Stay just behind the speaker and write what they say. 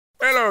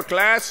Hello,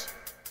 class.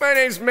 My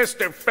name's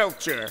Mr.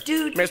 Felcher.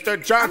 Dude,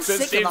 Mr. Johnson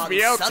seems to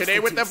be out today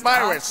with the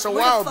virus, so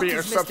I'll be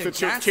your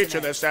substitute teacher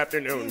this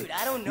afternoon. Dude,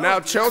 I don't know.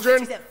 Now,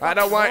 children, I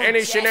don't want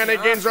any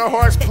shenanigans or Jack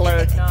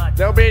horseplay.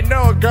 There'll be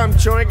no gum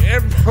chewing,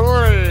 and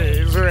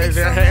please raise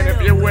your hand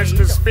if you wish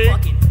to speak.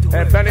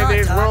 If any of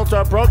these rules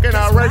are broken,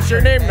 I'll write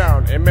your name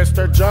down, and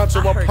Mr.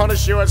 Johnson will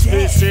punish you as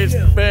he sees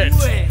fit.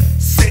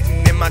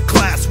 Sitting in my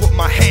class with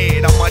my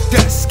head on my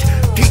desk.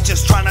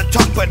 Teacher's trying to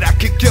talk, but I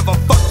could give a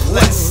fuck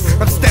less.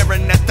 I'm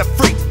staring at the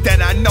freak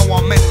that I know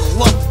I'm in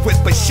love with,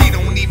 but she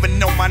don't even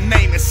know my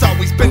name. It's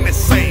always been the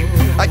same.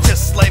 I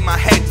just lay my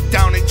head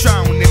down and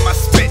drown in my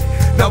spit.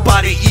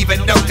 Nobody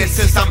even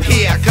notices I'm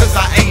here, cause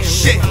I ain't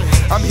shit.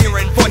 I'm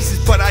hearing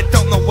voices, but I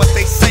don't know what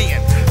they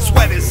saying.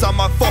 Sweat is on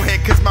my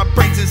forehead, cause my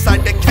brain's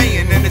inside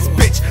decaying. And this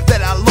bitch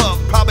that I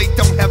love probably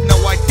don't have no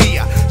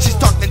idea. She's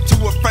talking to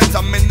her friends,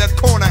 I'm in the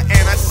corner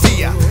and I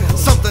see her.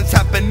 Something's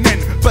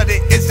happening, but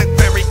it isn't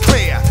very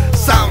clear.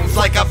 Sounds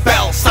like a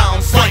bell,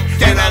 sounds like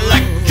an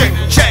electric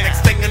chair.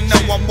 Next thing you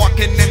know, I'm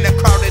walking in a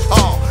crowded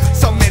hall.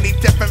 So many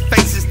different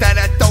faces that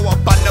I throw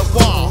up on the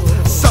wall.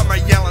 Some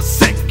are yelling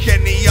sick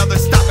and the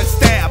others stop and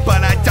stare,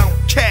 but I don't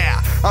care.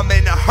 I'm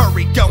in a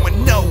hurry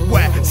going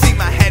nowhere. See,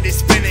 my head is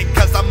spinning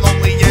cause I'm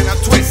lonely and I'm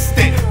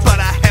twisted. But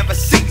I have a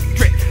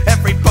secret,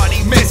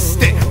 everybody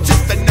missed it.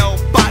 Just a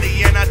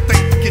nobody and I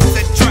think it's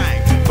a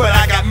drag. But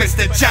I got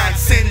Mr.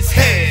 Johnson's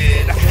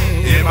head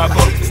in my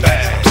book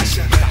bag.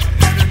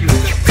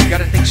 You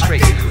gotta think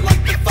straight. You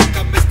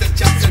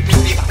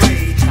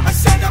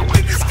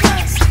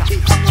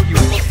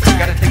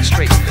gotta think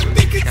straight.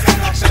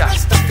 Now, stop.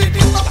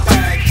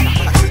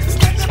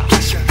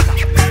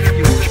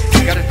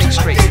 You gotta think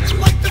straight.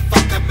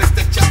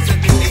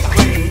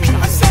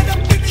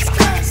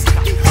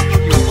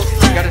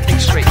 You gotta think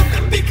straight.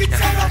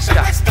 Now,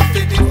 stop.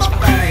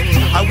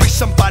 I wish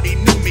somebody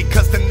knew me,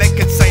 cause then they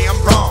could say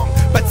I'm wrong.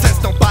 But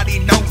since nobody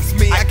knows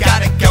me, I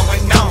got it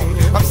going on.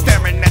 I'm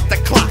staring at the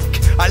clock,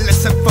 I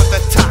listen for the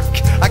talk.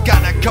 I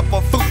got a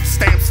couple food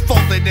stamps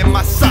folded in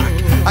my sock.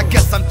 I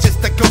guess I'm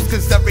just a ghost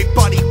cause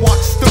everybody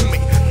walks through me.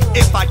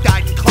 If I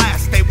died in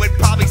class, they would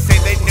probably say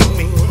they knew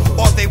me.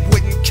 Or they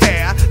wouldn't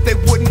care, they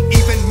wouldn't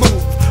even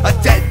move. A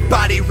dead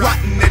body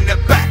rotting in the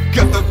back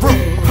of the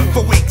room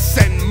for weeks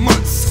and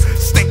months,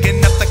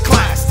 stinking up the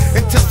class.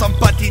 Until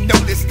somebody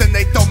noticed, then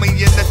they throw me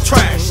in the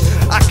trash.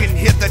 I can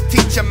hear the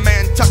teacher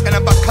man talking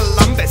about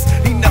Columbus.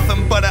 He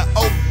nothing but an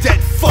old dead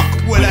fuck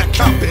with a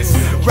compass.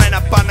 Ran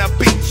up on a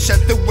beach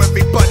and threw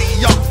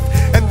everybody off.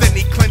 And then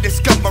he cleaned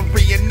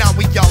discovery and now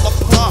we all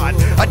applaud.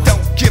 I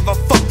don't give a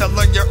fuck to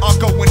learn you're all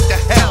going to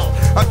hell.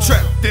 I'm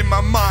trapped in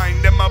my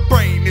mind and my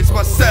brain is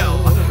my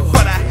cell.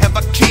 But I have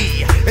a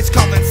key, it's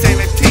called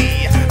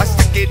insanity. I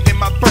stick it in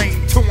my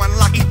brain to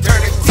unlock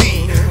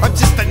eternity. I'm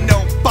just a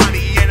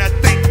nobody and I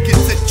think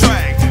it's a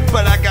drag.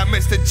 But I got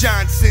Mr.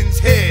 Johnson's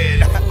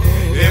head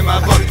in my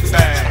book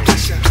bag.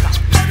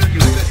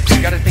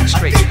 You gotta think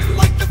straight.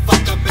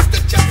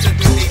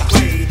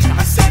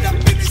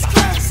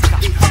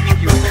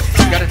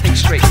 You gotta think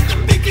straight.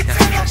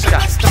 Now,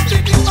 stop.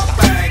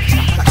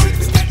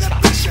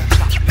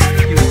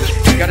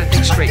 You gotta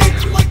think straight.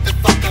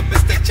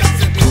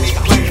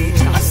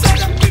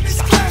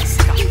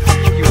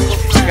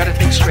 You gotta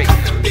think straight.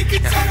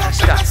 Now,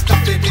 stop.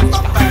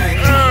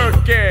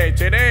 Okay,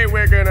 today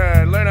we're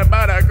gonna learn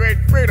about our great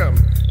freedom.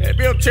 If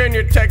you'll turn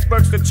your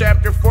textbooks to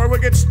chapter 4, we'll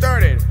get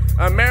started.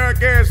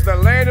 America is the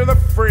land of the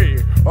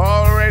free.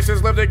 All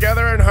races live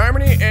together in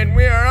harmony, and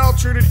we are all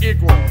treated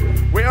equal.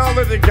 We all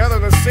live together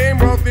in the same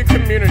wealthy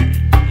community.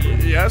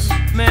 Yes?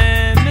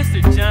 Man,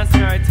 Mr.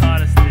 Johnson already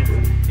taught us this.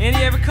 Ain't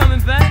he ever coming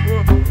back?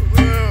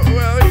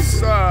 Well,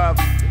 he's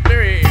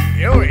very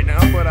ill right now,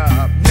 but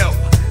No,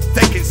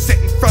 they can sit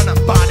in front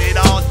about it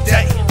all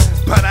day,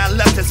 but I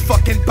left his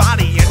fucking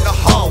body in the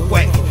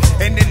hallway.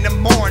 And in the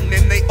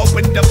morning they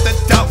opened up the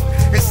door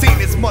and seen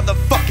his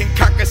motherfucking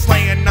carcass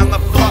laying on the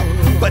floor.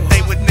 But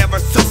they would never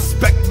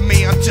suspect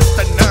me, I'm just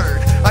a nerd.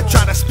 I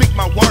try to speak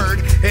my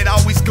word, it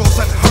always goes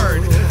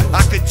unheard.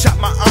 I could chop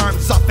my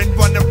arms off and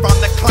run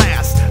around the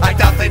class. I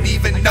doubt they'd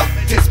even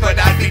notice, but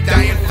I'd be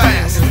dying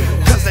fast.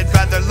 Cause I'd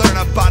rather learn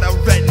about a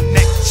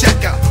redneck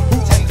checker who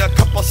owned a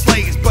couple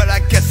slaves, but I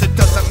guess it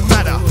doesn't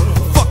matter.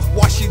 Fuck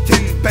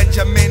Washington,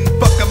 Benjamin,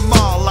 fuck them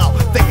all out.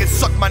 They could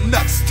suck my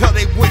nuts till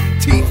they wooden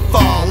teeth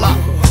fall out.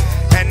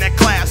 And that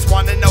class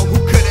wanna know who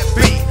could it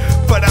be,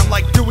 but I'm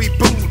like Dewey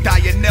Boo,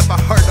 you never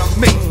heard of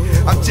me.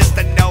 I'm just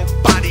a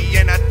nobody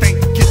and I think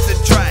it's a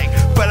drag,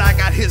 but I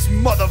got his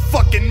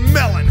motherfucking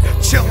melon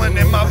chilling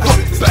in my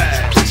book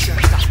bag.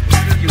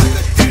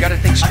 You gotta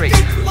think straight.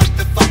 You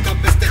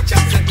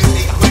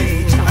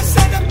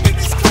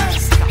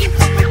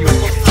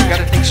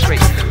gotta think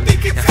straight.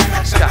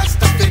 Now, stop.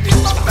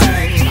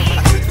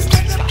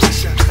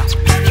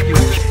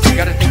 You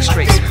gotta think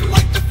straight.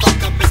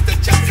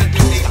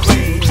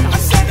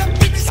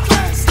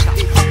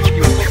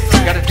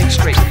 You gotta think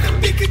straight.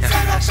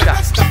 Now,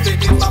 stop.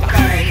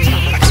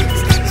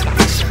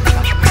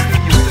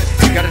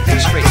 You gotta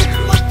think straight. You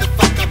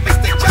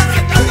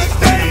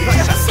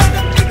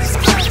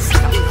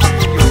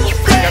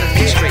gotta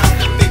think straight.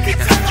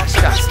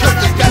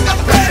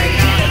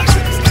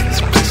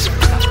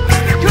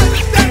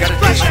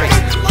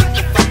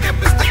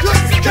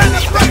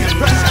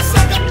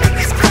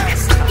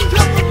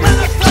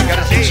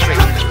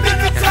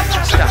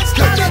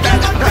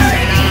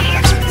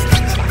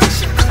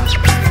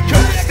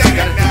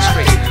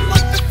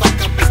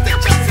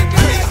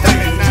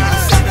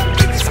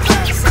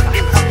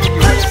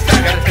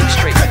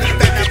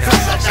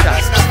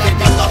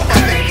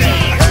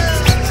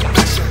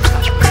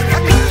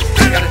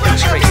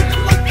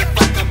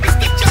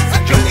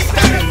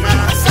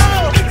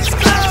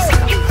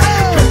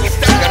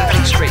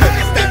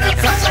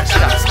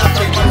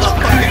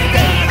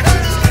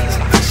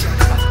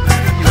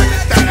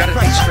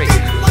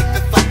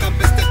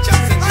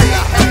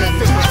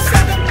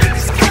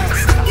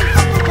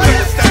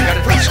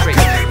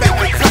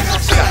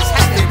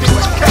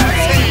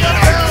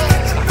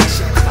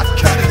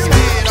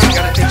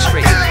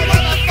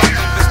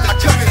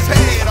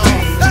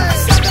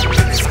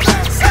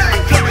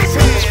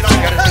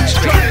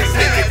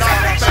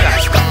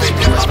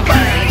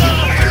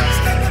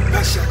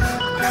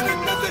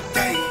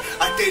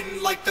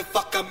 didn't like to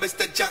fuck a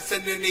Mr.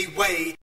 Johnson anyway.